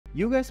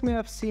You guys may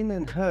have seen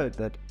and heard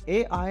that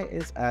AI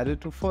is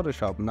added to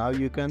Photoshop. Now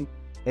you can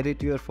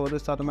edit your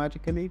photos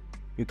automatically.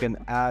 You can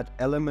add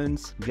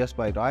elements just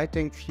by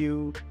writing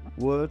few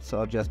words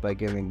or just by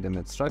giving them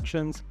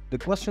instructions. The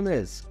question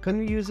is, can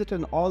we use it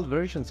in all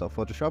versions of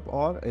Photoshop,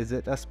 or is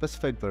it a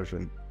specific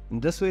version? In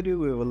this video,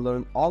 we will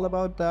learn all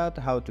about that,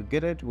 how to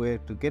get it, where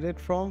to get it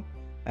from,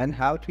 and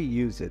how to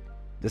use it.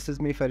 This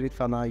is me,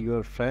 Fana,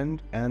 your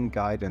friend and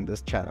guide in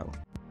this channel.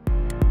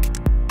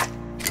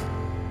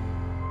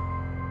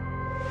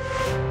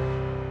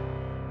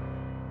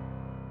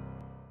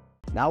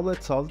 Now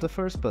let's solve the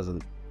first puzzle.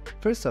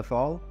 First of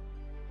all,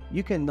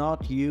 you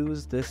cannot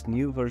use this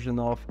new version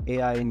of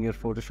AI in your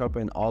Photoshop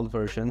in all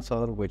versions,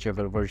 or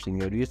whichever version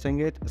you're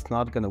using it. It's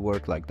not going to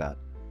work like that.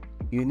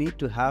 You need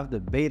to have the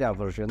beta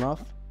version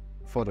of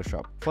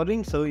Photoshop. For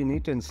doing so, you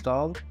need to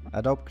install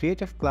Adobe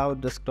Creative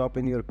Cloud Desktop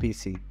in your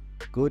PC.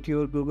 Go to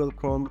your Google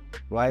Chrome,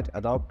 write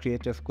Adobe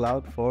Creative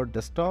Cloud for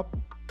Desktop,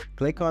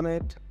 click on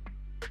it,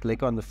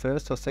 click on the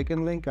first or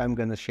second link. I'm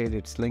going to share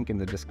its link in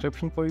the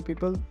description for you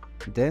people.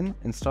 Then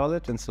install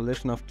it.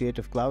 Installation of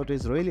Creative Cloud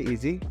is really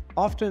easy.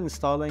 After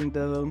installing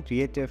the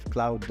Creative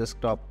Cloud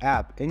Desktop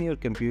app in your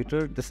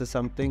computer, this is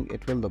something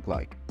it will look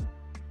like.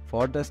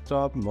 For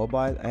desktop,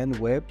 mobile and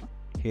web,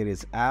 here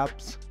is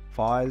apps,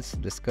 files,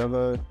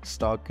 discover,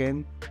 stock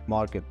in,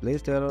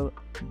 marketplace. There are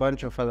a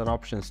bunch of other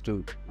options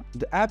too.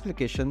 The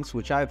applications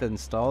which I've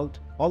installed,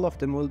 all of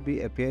them will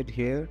be appeared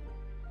here.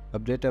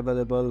 Update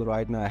available.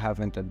 Right now I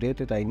haven't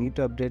updated. I need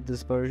to update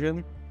this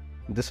version.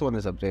 This one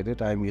is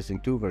updated. I'm using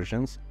two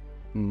versions.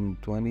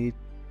 20.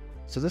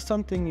 So this is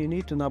something you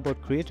need to know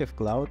about Creative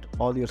Cloud.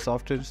 All your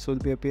softwares will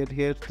be appeared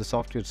here. The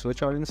softwares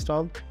which are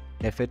installed.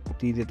 If it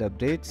needed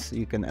updates,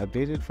 you can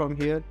update it from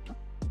here.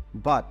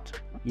 But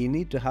you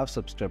need to have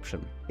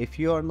subscription. If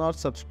you are not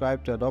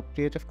subscribed to Adobe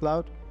Creative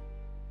Cloud,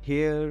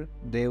 here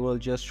they will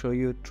just show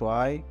you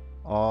try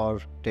or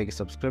take a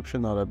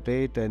subscription or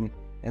update, and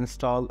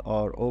install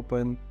or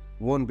open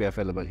won't be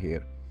available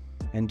here.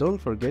 And don't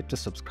forget to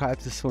subscribe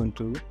to this one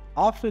too.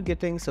 After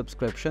getting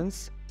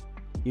subscriptions,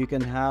 you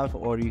can have,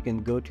 or you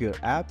can go to your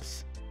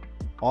apps,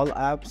 all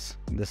apps.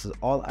 This is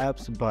all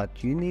apps,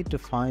 but you need to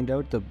find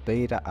out the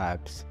beta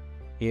apps.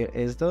 Here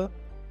is the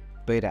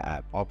beta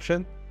app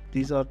option.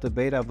 These are the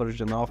beta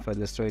version of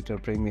Illustrator,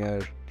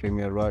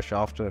 Premiere Rush,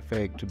 After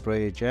Effects,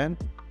 Bridge, and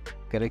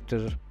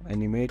Character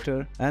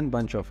Animator, and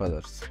bunch of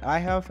others. I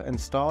have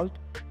installed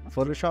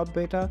Photoshop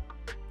beta.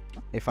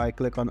 If I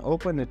click on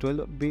open, it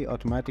will be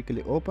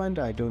automatically opened.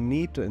 I don't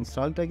need to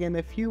install it again.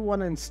 If you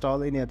want to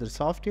install any other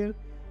software,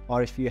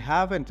 or if you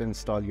haven't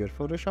installed your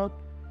Photoshop,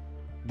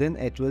 then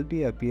it will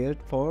be appeared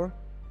for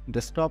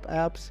desktop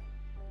apps.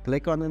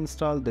 Click on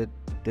install,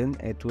 then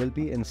it will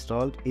be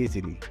installed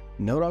easily.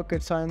 No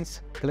rocket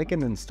science, click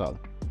and install.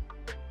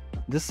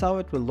 This is how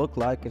it will look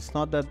like. It's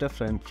not that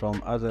different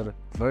from other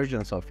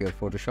versions of your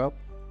Photoshop.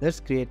 Let's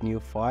create new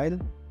file.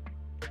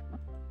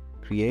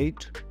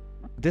 Create.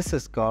 This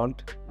is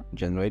called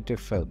Generative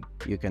Film.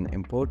 You can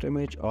import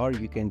image, or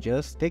you can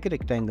just take a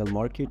rectangle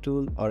marquee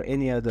tool or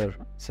any other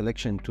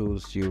selection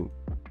tools,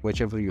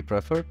 whichever you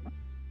prefer.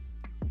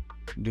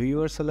 Do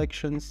your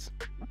selections,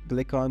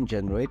 click on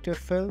Generative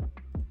Fill.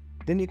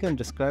 Then you can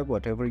describe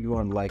whatever you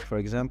want. Like for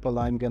example,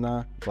 I'm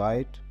gonna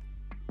write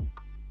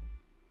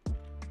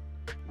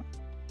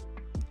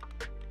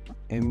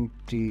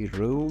empty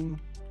room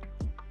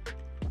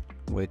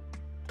with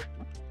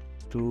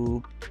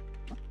 2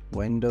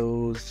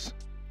 windows,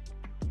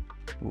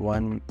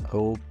 1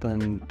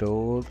 open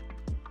door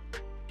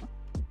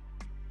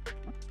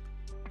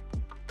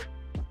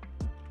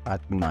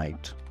at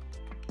night.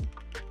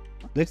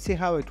 Let's see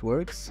how it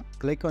works.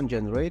 Click on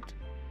generate.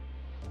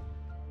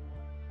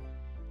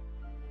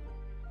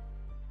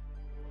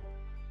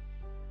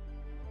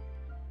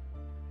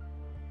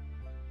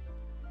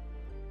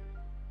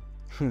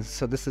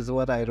 So this is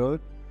what I wrote.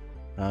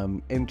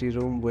 Empty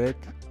room with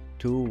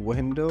 2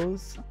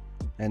 windows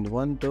and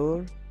 1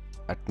 door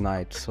at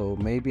night. So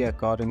maybe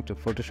according to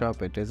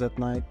Photoshop it is at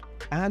night.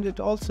 And it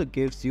also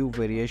gives you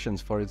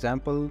variations. For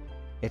example,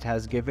 it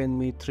has given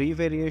me 3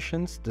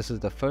 variations. This is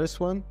the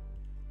first one.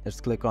 Let's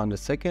click on the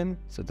second.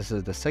 So this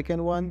is the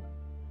second one,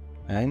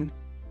 and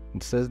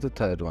this is the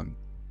third one.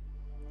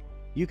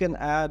 You can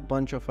add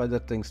bunch of other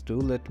things too.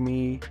 Let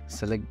me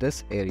select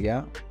this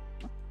area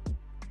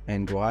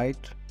and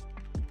write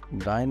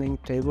dining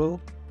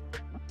table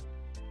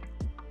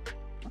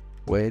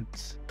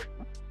with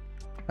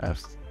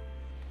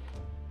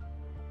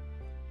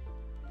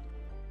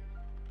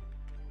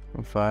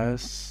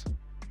vase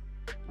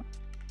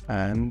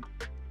and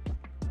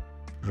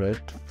red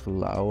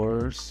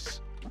flowers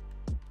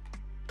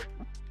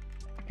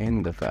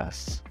in the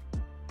vase.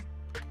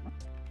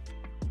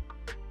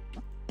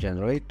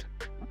 Generate.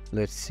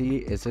 Let's see,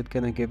 is it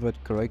gonna give it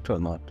correct or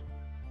not?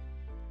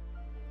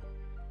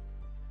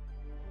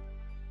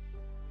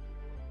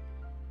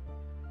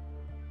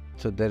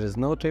 So there is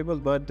no table,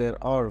 but there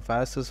are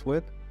vases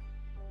with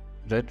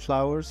red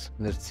flowers.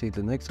 Let's see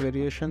the next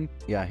variation.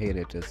 Yeah, here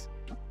it is.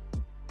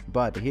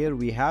 But here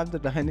we have the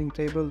dining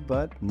table,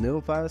 but no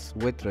vase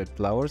with red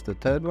flowers, the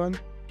third one.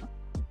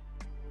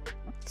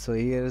 So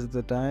here is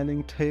the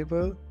dining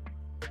table.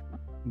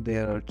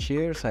 There are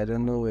chairs. I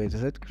don't know,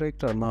 is it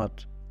correct or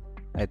not?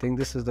 I think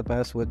this is the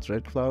vase with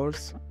red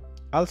flowers.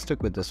 I'll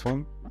stick with this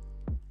one.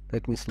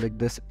 Let me select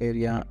this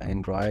area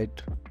and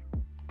write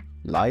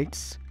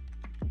lights.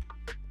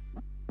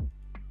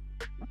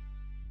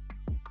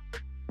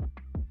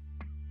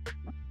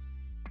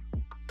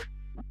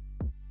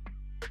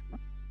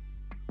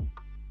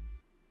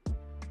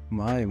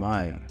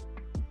 My.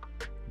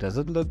 Does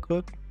it look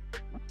good?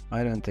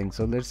 I don't think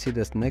so. Let's see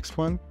this next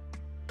one.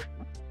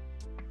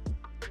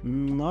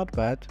 Not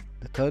bad.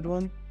 The third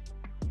one.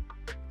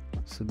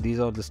 So these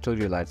are the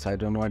studio lights. I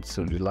don't want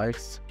studio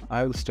lights.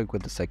 I will stick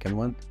with the second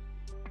one.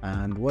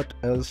 And what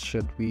else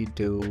should we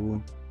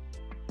do?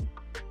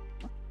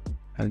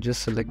 I'll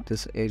just select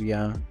this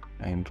area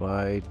and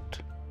write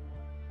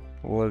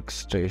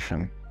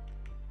workstation.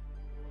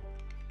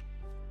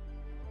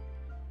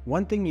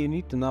 One thing you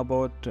need to know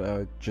about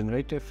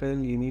generative fill,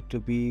 you need to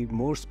be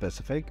more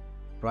specific.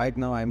 Right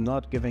now I'm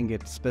not giving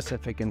it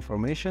specific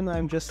information.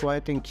 I'm just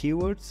writing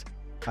keywords.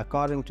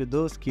 According to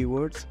those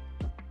keywords,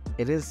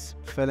 it is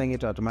filling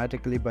it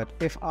automatically, but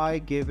if I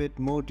give it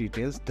more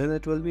details, then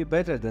it will be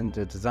better than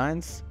the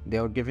designs they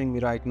are giving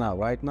me right now.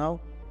 Right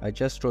now, I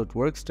just wrote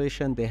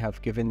workstation. They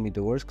have given me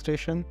the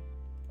workstation.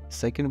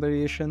 Second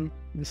variation.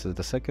 This is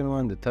the second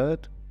one, the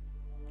third.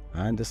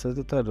 And this is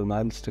the third one.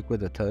 I'll stick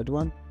with the third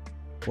one.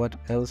 What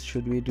else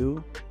should we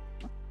do?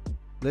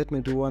 Let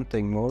me do one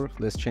thing more.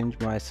 Let's change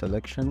my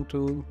selection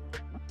tool.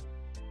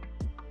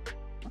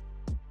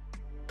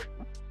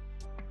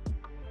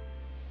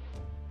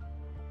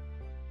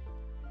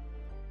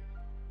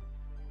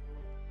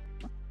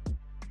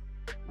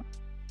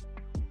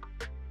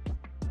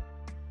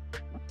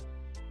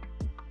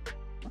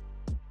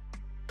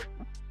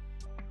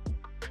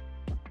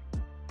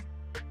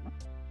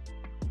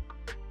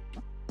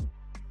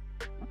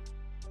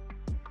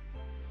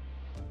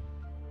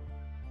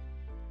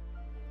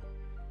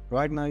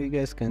 Right now you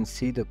guys can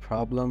see the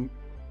problem.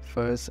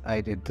 First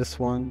I did this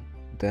one,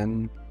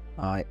 then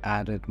I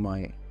added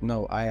my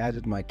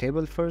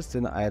table first,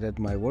 then I added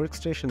my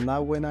workstation.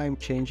 Now when I'm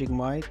changing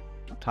my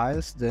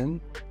tiles, then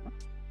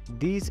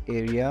these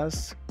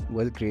areas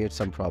will create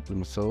some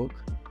problems. So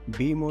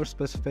be more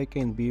specific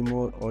and be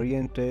more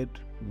oriented.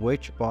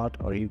 Which part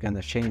are you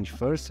gonna change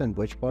first and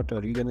which part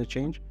are you gonna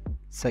change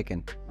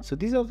second? So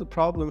these are the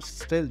problems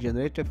still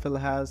generative fill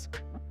has.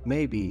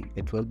 Maybe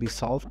it will be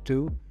solved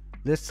too.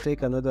 Let's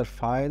take another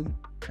file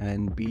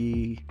and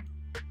be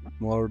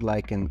more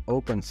like an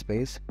open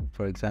space.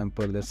 For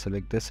example, let's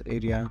select this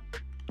area,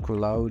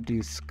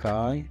 cloudy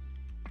sky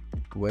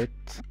with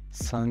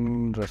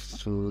sun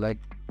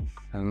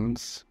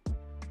reflections.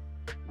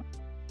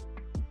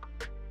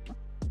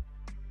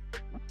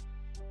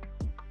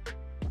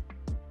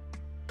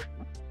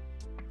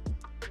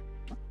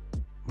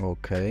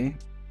 Okay,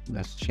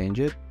 let's change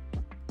it.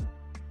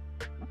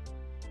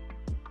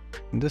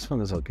 This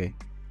one is okay.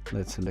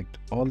 Let's select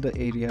all the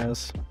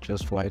areas,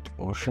 just write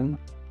ocean.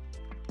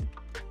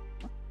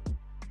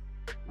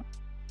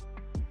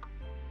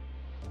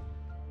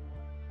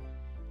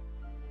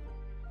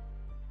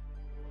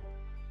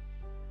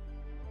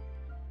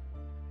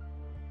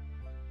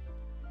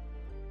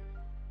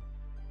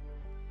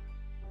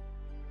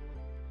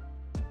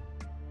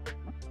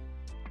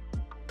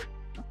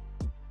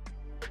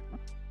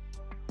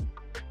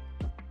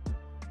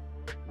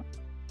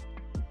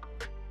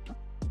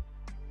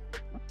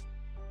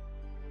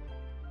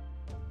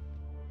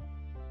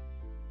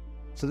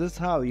 So this is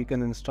how you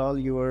can install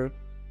your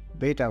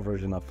beta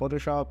version of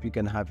Photoshop. You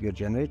can have your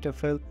generative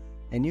fill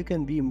and you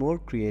can be more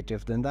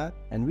creative than that.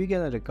 And we're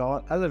gonna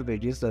record other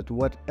videos that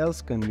what else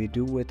can we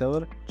do with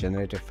our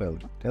generative fill.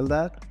 Till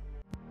that,